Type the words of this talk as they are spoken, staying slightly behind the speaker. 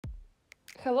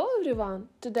Hello everyone!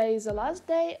 Today is the last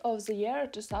day of the year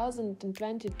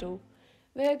 2022.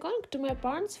 We are going to my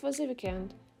parents for the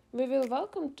weekend. We will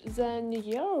welcome the new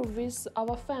year with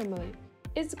our family.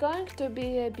 It's going to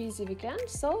be a busy weekend,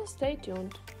 so stay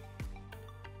tuned.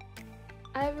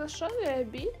 I will show you a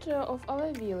bit of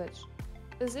our village.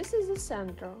 This is the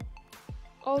center.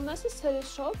 All necessary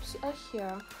shops are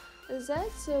here.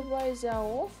 That's why there are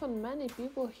often many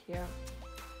people here.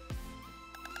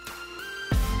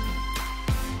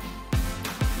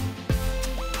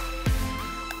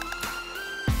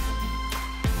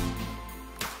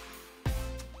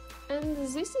 And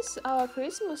this is our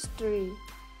Christmas tree.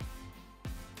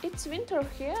 It's winter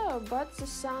here, but the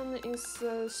sun is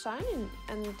shining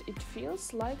and it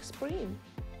feels like spring.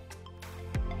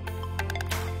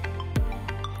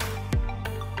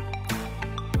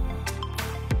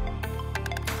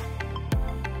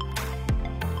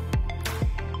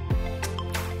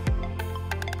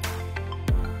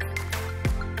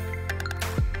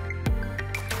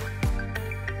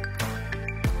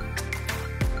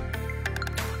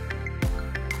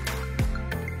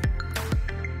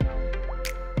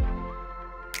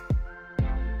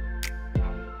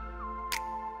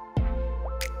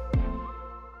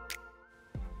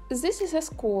 This is a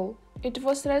school. It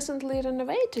was recently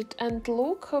renovated and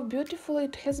look how beautiful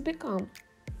it has become.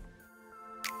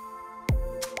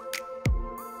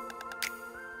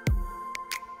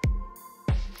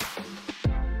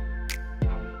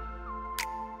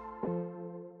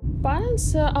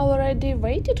 Parents already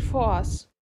waited for us.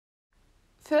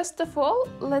 First of all,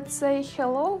 let's say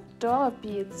hello to our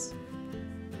pets.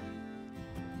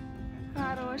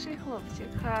 Хороший хлопчик,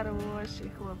 хороший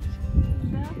хлопчик.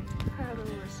 Да,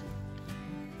 хороший.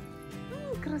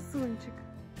 Красунчик.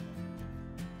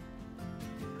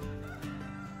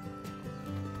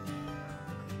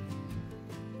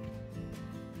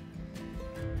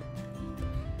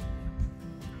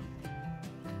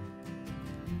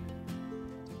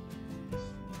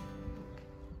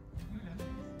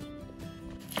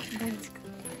 Данечка,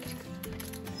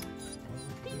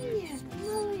 привет,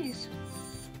 малыш.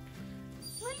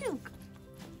 Малюк.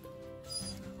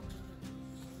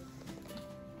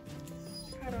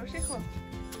 Хороший хлопчик.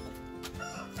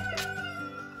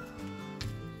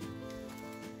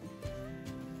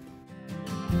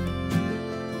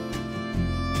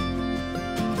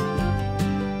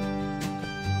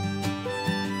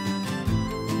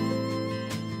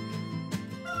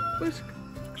 Пышка.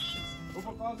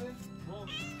 Опа, падает.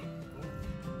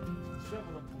 Все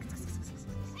работает.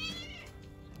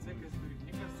 Мне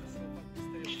кажется, что так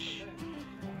быстрее выставляет,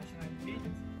 он начинает петь, и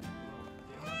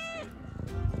она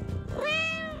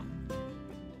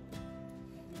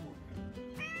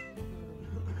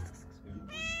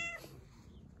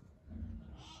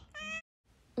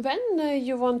When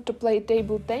you want to play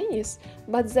table tennis,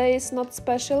 but there is not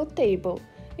special table,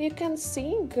 you can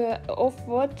think of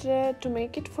what to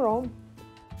make it from.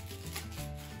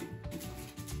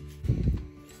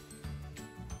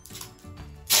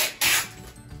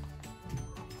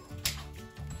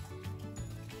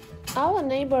 Our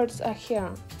neighbors are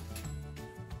here.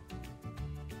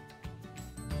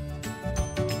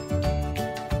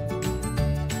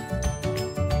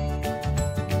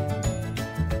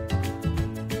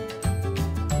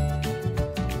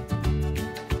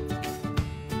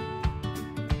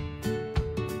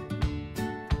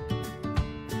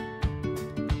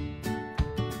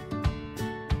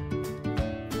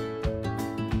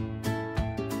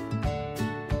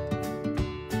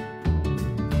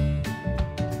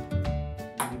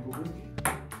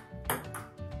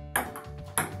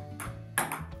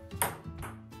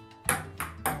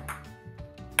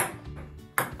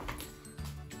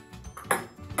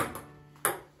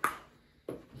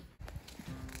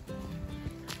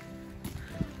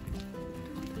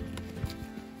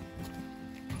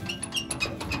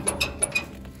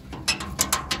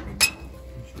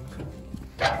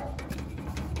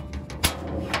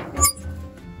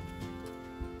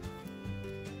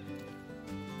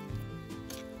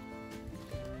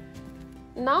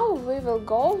 Now we will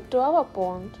go to our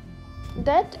pond.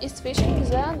 Dad is fishing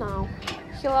there now.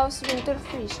 He loves winter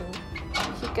fishing.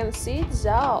 He can sit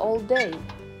there all day.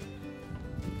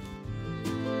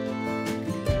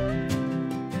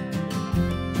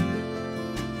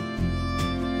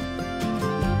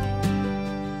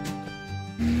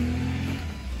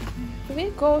 We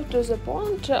go to the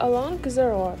pond along the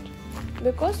road,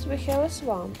 because we have a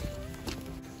swamp.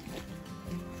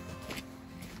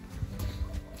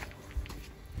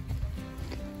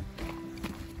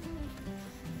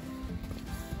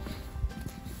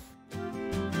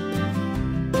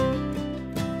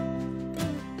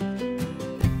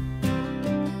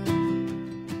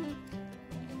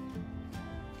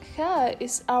 Here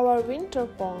is our winter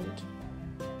pond.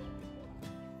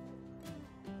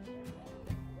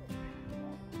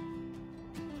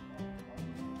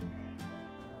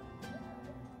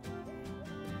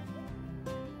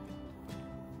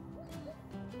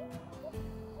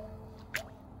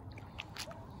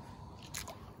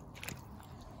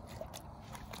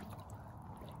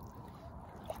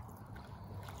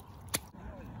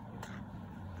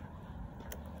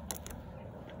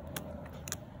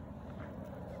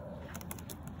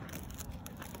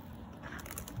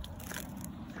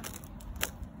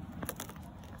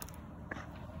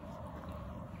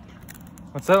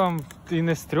 Оце вам і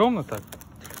не стрьомно так?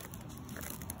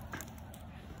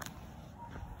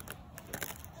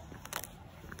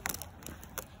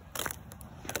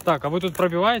 Так, а вы тут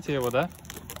пробиваете его, да?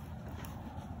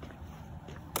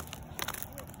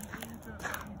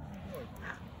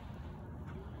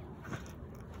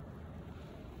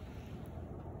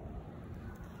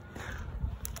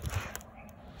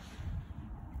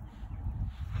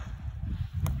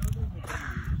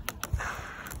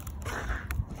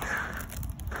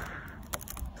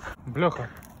 Бляха.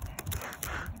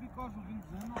 Тобі кажу, він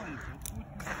згинається,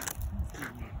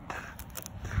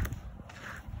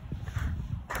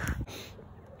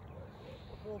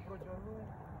 Одного протягнув,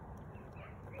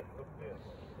 тільки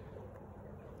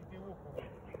вухо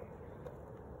вийшло.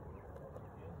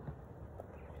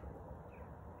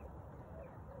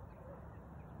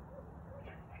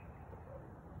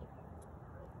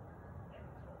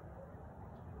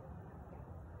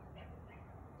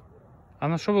 А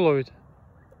на що ви ловите?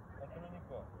 А то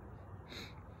ніяко.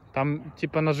 Там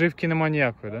типа наживки нема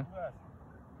ніякої, да?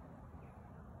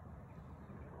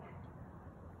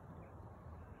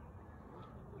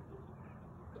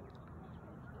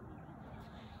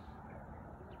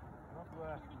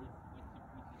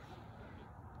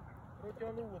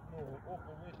 Протягнув одного,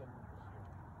 око витягнув.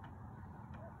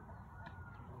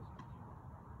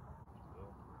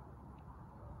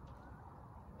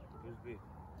 Жди.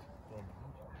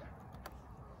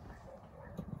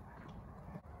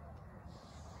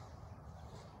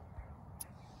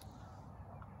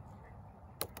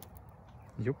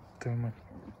 Ёп твою мать.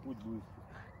 Путь близько.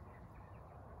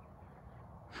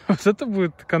 Вот это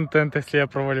будет контент, если я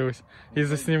провалюсь и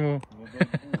засниму. Ну да,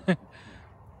 путь.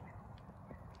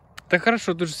 Так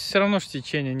хорошо, тут же все равно ж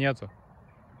течения нету.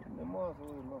 Нема,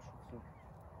 зови нашу все.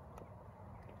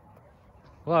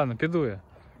 Ладно, піду я.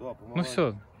 Да, помагай. Ну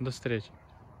все, до встречи.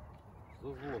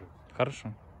 Дозволить.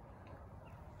 Хорошо.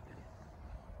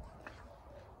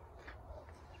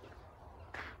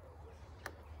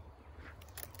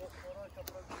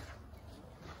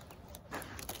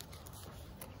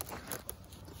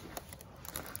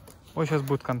 Ой, сейчас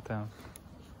будет контент.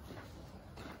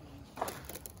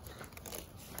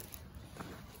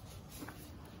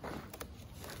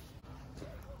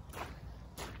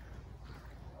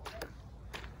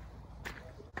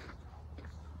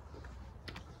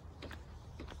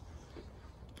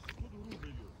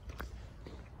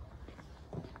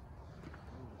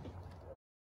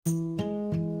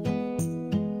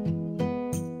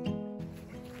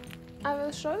 I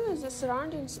will show you the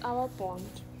surroundings of our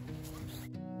pond.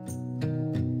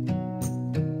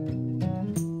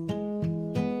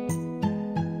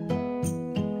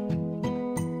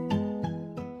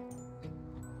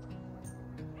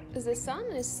 The sun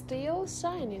is still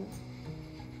shining.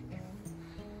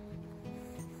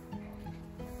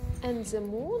 And the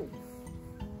moon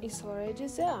is already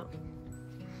there.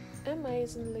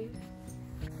 Amazingly.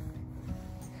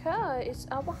 Here is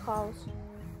our house.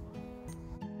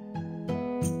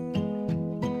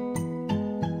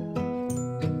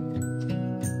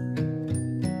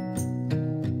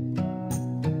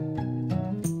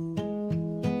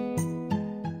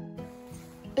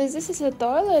 This is a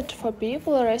toilet for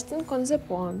people resting on the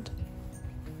pond.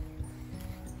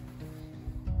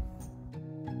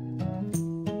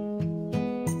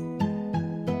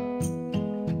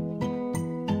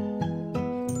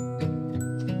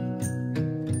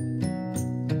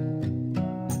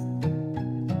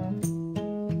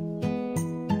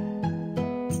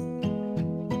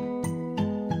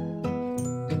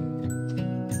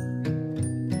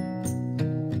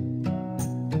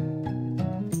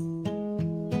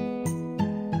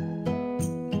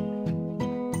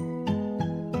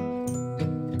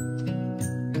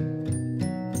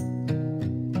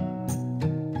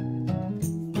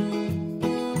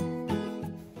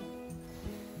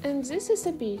 And this is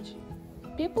a beach.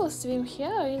 People swim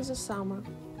here in the summer.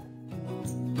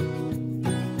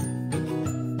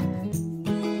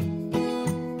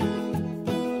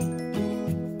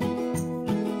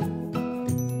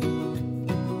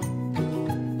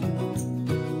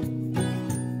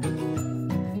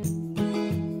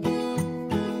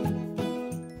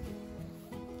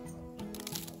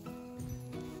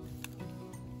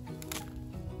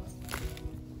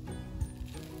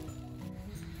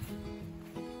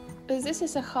 This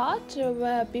is a hut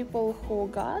where people who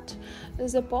got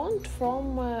the pond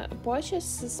from poaches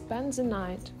spend the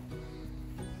night.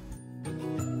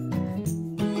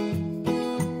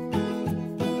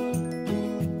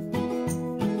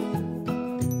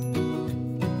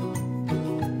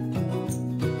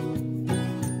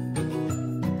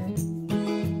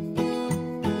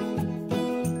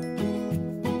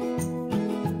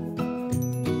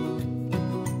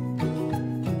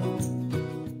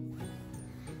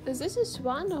 This is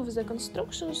one of the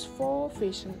constructions for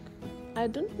fishing. I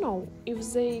don't know if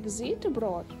they exist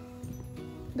abroad,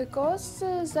 because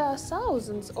there are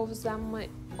thousands of them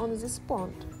on this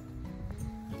pond.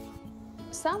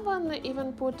 Someone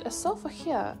even put a sofa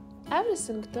here,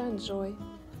 everything to enjoy.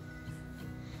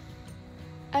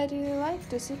 I really like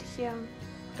to sit here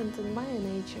and admire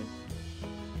nature.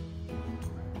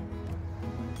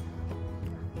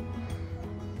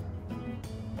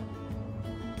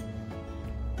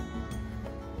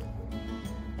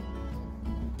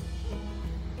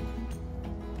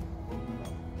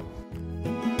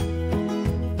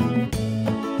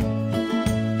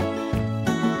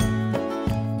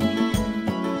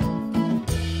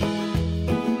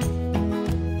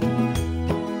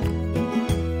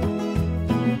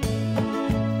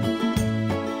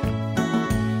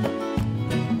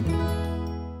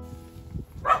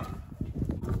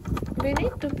 We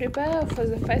need to prepare for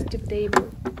the festive table.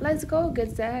 Let's go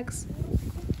get the eggs.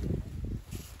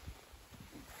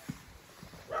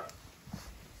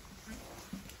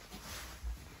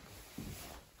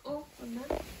 О, одна.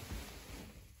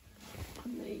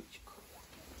 Одна яичко.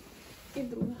 І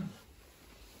друга.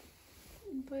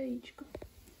 Два яичка.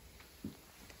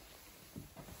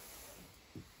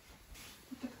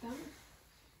 Так там.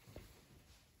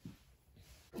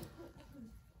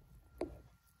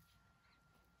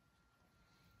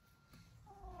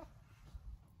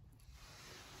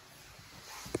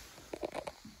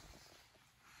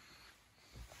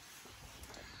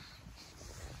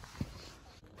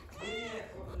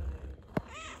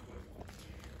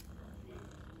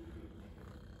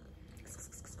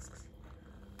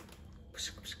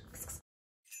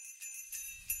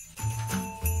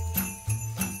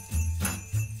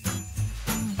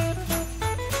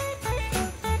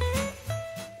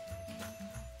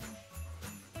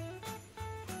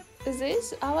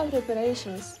 These are our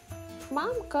preparations.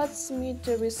 Mom cuts meat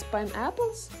with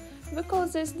pineapples. We call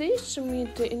this dish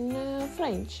meat in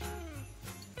French.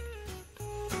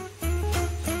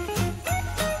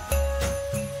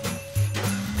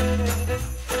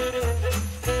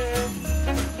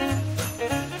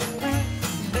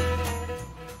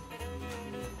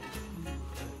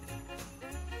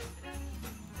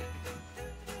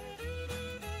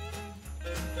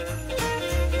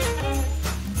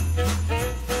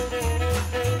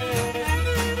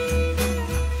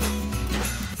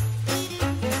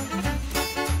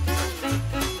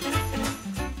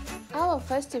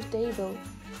 Festive table.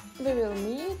 We will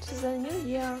meet the new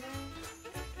year.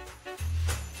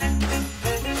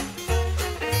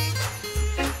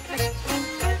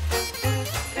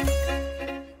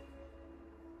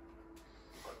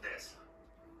 Одеса.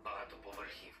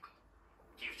 Багатоповерхівка.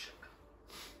 Дівчинка.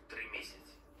 3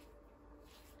 місяці.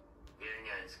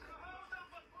 Вільнянська.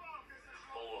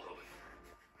 Пологовий.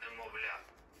 Немовля.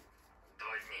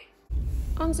 2 дні.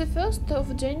 On the 1st of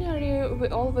January, we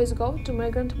always go to my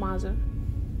grandmother.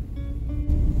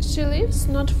 She lives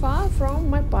not far from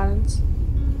my parents.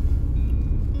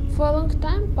 For a long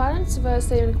time, parents were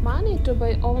saving money to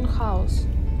buy own house.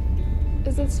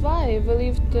 That's why we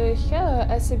lived here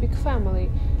as a big family,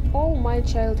 all my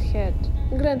child had.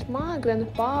 Grandma,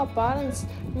 grandpa, parents,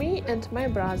 me and my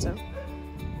brother.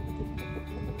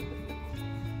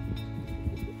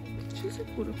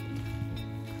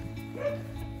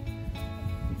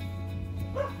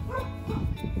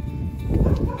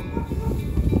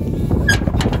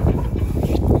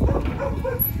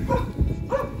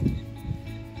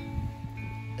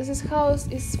 This house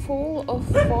is full of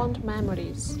fond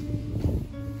memories.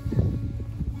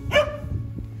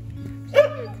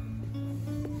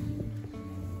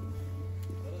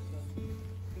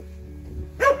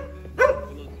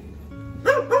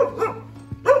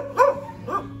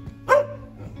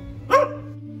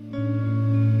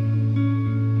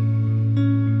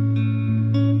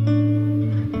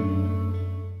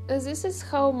 This is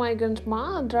how my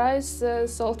grandma dries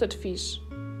salted fish.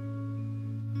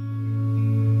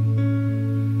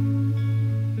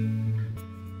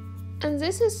 And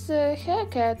this is her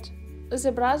cat,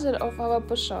 the brother of our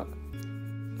Pushok.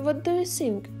 What do you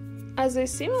think? Are they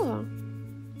similar?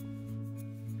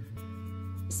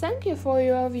 Thank you for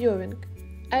your viewing.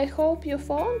 I hope you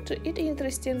found it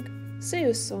interesting. See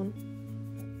you soon!